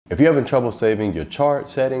If you're having trouble saving your chart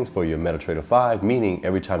settings for your MetaTrader 5, meaning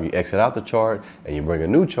every time you exit out the chart and you bring a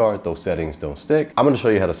new chart, those settings don't stick, I'm going to show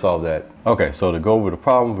you how to solve that. Okay, so to go over the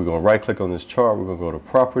problem, we're going to right click on this chart. We're going to go to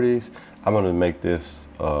properties. I'm going to make this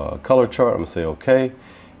color chart. I'm going to say okay.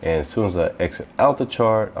 And as soon as I exit out the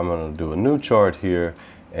chart, I'm going to do a new chart here.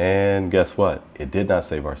 And guess what? It did not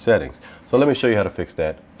save our settings. So let me show you how to fix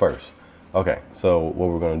that first. Okay, so what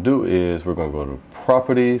we're going to do is we're going to go to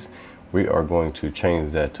properties. We are going to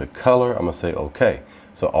change that to color. I'm going to say okay.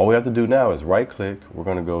 So all we have to do now is right click. We're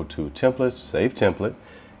going to go to templates, save template,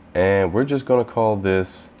 and we're just going to call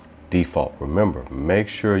this default. Remember, make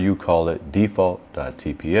sure you call it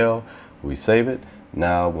Default.tpl. We save it.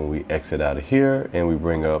 Now when we exit out of here and we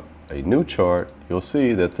bring up a new chart, you'll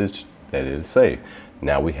see that it is saved.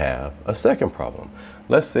 Now we have a second problem.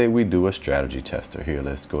 Let's say we do a strategy tester here.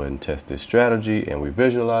 Let's go ahead and test this strategy and we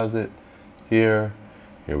visualize it here.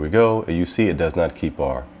 Here we go. And you see it does not keep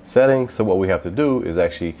our settings. So what we have to do is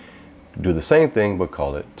actually do the same thing but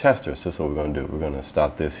call it tester. So that's what we're going to do. We're going to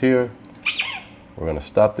stop this here. We're going to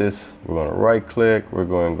stop this. We're going to right click. We're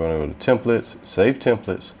going to go to templates, save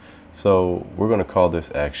templates. So we're going to call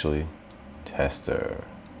this actually tester.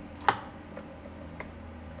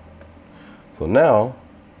 So now,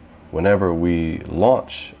 whenever we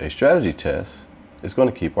launch a strategy test, it's going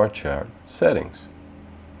to keep our chart settings.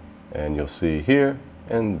 And you'll see here,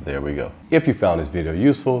 and there we go. If you found this video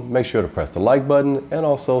useful, make sure to press the like button and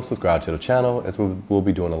also subscribe to the channel, as we'll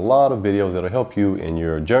be doing a lot of videos that'll help you in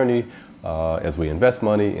your journey as we invest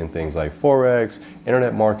money in things like Forex,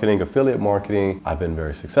 internet marketing, affiliate marketing. I've been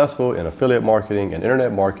very successful in affiliate marketing and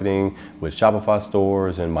internet marketing with Shopify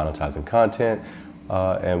stores and monetizing content.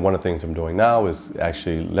 And one of the things I'm doing now is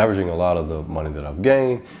actually leveraging a lot of the money that I've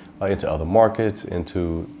gained into other markets,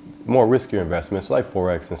 into more riskier investments like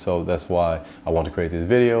Forex. And so that's why I want to create this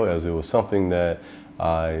video, as it was something that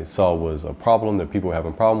I saw was a problem, that people were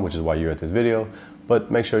having a problem, which is why you're at this video.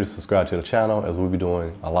 But make sure to subscribe to the channel, as we'll be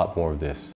doing a lot more of this.